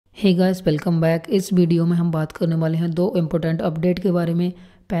Hey guys, welcome back. इस video में हम बात करने वाले हैं दो इम्पोर्टेंट अपडेट के बारे में।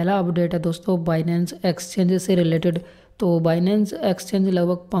 पहला अपडेट है दोस्तों बाइनेंस एक्सचेंज से रिलेटेड। तो बाइनेंस एक्सचेंज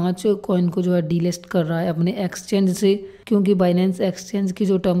लगभग 5 कॉइन को जो है डीलिस्ट कर रहा है अपने एक्सचेंज से, क्योंकि बाइनेंस एक्सचेंज की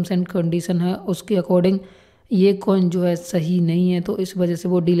जो टर्म्स एंड कंडीशन है उसके अकॉर्डिंग ये कॉइन जो है सही नहीं है, तो इस वजह से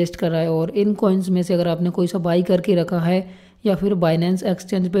वो डीलिस्ट कर रहा है। और इन कॉइन्स में से अगर आपने कोई सा बाई करके रखा है या फिर बाइनेंस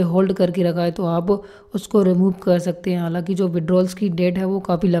एक्सचेंज पे होल्ड करके रखा है तो आप उसको रिमूव कर सकते हैं। हालांकि जो विड्रॉल्स की डेट है वो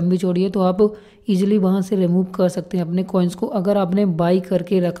काफ़ी लंबी चौड़ी है, तो आप इजीली वहाँ से रिमूव कर सकते हैं अपने कॉइन्स को अगर आपने बाई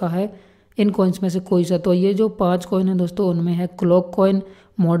करके रखा है इन कॉइन्स में से कोई सा। तो ये जो 5 कॉइन है दोस्तों उनमें है clock coin,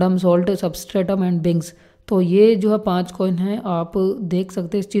 modem salt, substratum and बिंग्स। तो ये जो है 5 कॉइन है, आप देख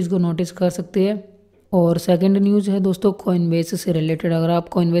सकते हैं, इस चीज़ को नोटिस कर सकते हैं। और सेकंड न्यूज़ है दोस्तों कॉइनबेस से रिलेटेड। अगर आप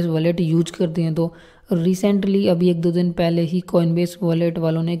कॉइनबेस वॉलेट यूज करते हैं तो रिसेंटली अभी 1-2 दिन पहले ही कॉइनबेस वॉलेट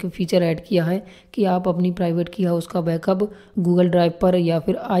वालों ने एक फीचर ऐड किया है कि आप अपनी प्राइवेट की हाउस का बैकअप गूगल ड्राइव पर या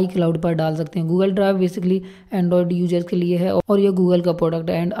फिर आई क्लाउड पर डाल सकते हैं। Google drive basically Android users के लिए है और ये गूगल का प्रोडक्ट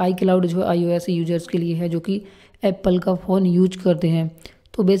है, एंड आई क्लाउड जो है iOS यूजर्स के लिए है जो कि एप्पल का फ़ोन यूज करते हैं।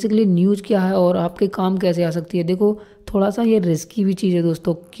 तो बेसिकली न्यूज़ क्या है और आपके काम कैसे आ सकती है। देखो, थोड़ा सा ये रिस्की भी चीज़ है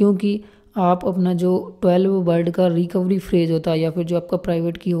दोस्तों, क्योंकि आप अपना जो 12 वर्ड का रिकवरी फ्रेज होता है या फिर जो आपका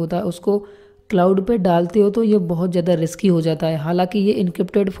प्राइवेट की होता है उसको क्लाउड पे डालते हो तो ये बहुत ज़्यादा रिस्की हो जाता है। हालांकि ये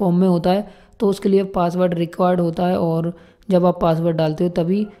इनक्रिप्टेड फॉर्म में होता है तो उसके लिए पासवर्ड रिक्वायर्ड होता है, और जब आप पासवर्ड डालते हो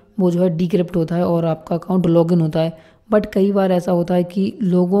तभी वो जो है डिक्रिप्ट होता है और आपका अकाउंट लॉगिन होता है। बट कई बार ऐसा होता है कि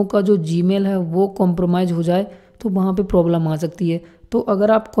लोगों का जो जीमेल है वो कॉम्प्रोमाइज़ हो जाए तो वहाँ पे प्रॉब्लम आ सकती है। तो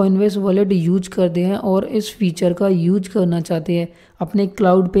अगर आप कॉइनबेस वॉलेट यूज करते हैं और इस फीचर का यूज करना चाहते हैं, अपने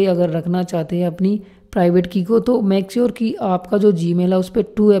क्लाउड पे अगर रखना चाहते हैं अपनी प्राइवेट की को, तो मेक श्योर कि आपका जो जीमेल है उस पर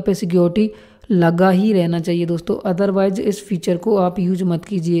 2FA सिक्योरिटी लगा ही रहना चाहिए दोस्तों। अदरवाइज इस फीचर को आप यूज मत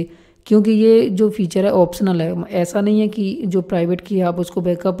कीजिए, क्योंकि ये जो फीचर है ऑप्शनल है। ऐसा नहीं है कि जो प्राइवेट की है आप उसको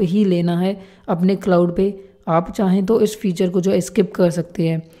बैकअप ही लेना है अपने क्लाउड पे। आप चाहें तो इस फीचर को जो स्किप कर सकते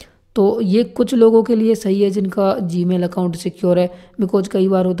हैं। तो ये कुछ लोगों के लिए सही है जिनका जीमेल अकाउंट सिक्योर है, बिकॉज कई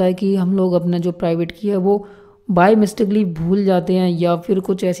बार होता है कि हम लोग अपना जो प्राइवेट की है वो बाय मिस्टेकली भूल जाते हैं या फिर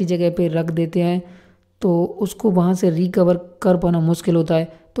कुछ ऐसी जगह पे रख देते हैं तो उसको वहाँ से रिकवर कर पाना मुश्किल होता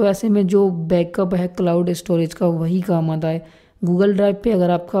है। तो ऐसे में जो बैकअप है क्लाउड स्टोरेज का वही काम आता है। गूगल ड्राइव पे अगर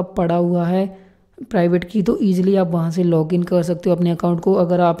आपका पड़ा हुआ है प्राइवेट की तो ईजिली आप वहाँ से लॉगिन कर सकते हो अपने अकाउंट को।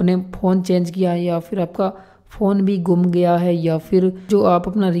 अगर आपने फ़ोन चेंज किया है या फिर आपका फ़ोन भी गुम गया है या फिर जो आप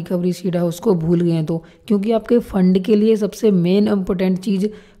अपना रिकवरी सीट है उसको भूल गए हैं, तो क्योंकि आपके फ़ंड के लिए सबसे मेन इम्पोर्टेंट चीज़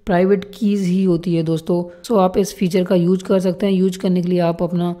प्राइवेट कीज़ ही होती है दोस्तों। सो आप इस फीचर का यूज कर सकते हैं। यूज करने के लिए आप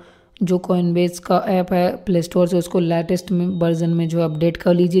अपना जो कॉइनबेस का ऐप है प्ले स्टोर से उसको लेटेस्ट वर्जन में जो अपडेट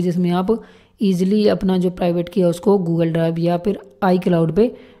कर लीजिए, जिसमें आप ईजिली अपना जो प्राइवेट की है उसको गूगल ड्राइव या फिर आई क्लाउड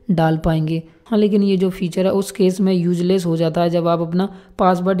पे डाल पाएंगे। हाँ, लेकिन ये जो फीचर है उस केस में यूजलेस हो जाता है जब आप अपना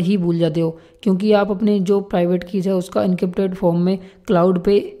पासवर्ड ही भूल जाते हो, क्योंकि आप अपने जो प्राइवेट कीज है उसका इनक्रिप्टेड फॉर्म में क्लाउड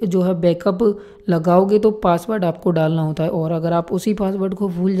पे जो है बैकअप लगाओगे तो पासवर्ड आपको डालना होता है, और अगर आप उसी पासवर्ड को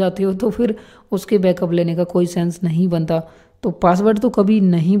भूल जाते हो तो फिर उसके बैकअप लेने का कोई सेंस नहीं बनता। तो पासवर्ड तो कभी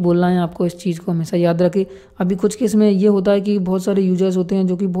नहीं बोलना है आपको, इस चीज़ को हमेशा याद रखें। अभी कुछ केस में ये होता है कि बहुत सारे यूजर्स होते हैं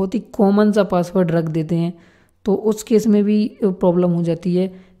जो कि बहुत ही कॉमन सा पासवर्ड रख देते हैं, तो उस केस में भी प्रॉब्लम हो जाती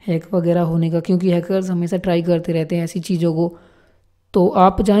है हैक वगैरह होने का, क्योंकि हैकर्स हमेशा ट्राई करते रहते हैं ऐसी चीज़ों को। तो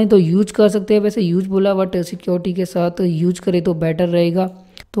आप चाहें तो यूज कर सकते हैं, वैसे यूज बोला बट सिक्योरिटी के साथ यूज करें तो बेटर रहेगा।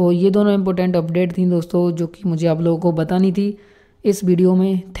 तो ये दोनों इंपॉर्टेंट अपडेट थी दोस्तों जो कि मुझे आप लोगों को बतानी थी इस वीडियो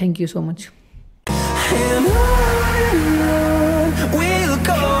में। Thank you so much.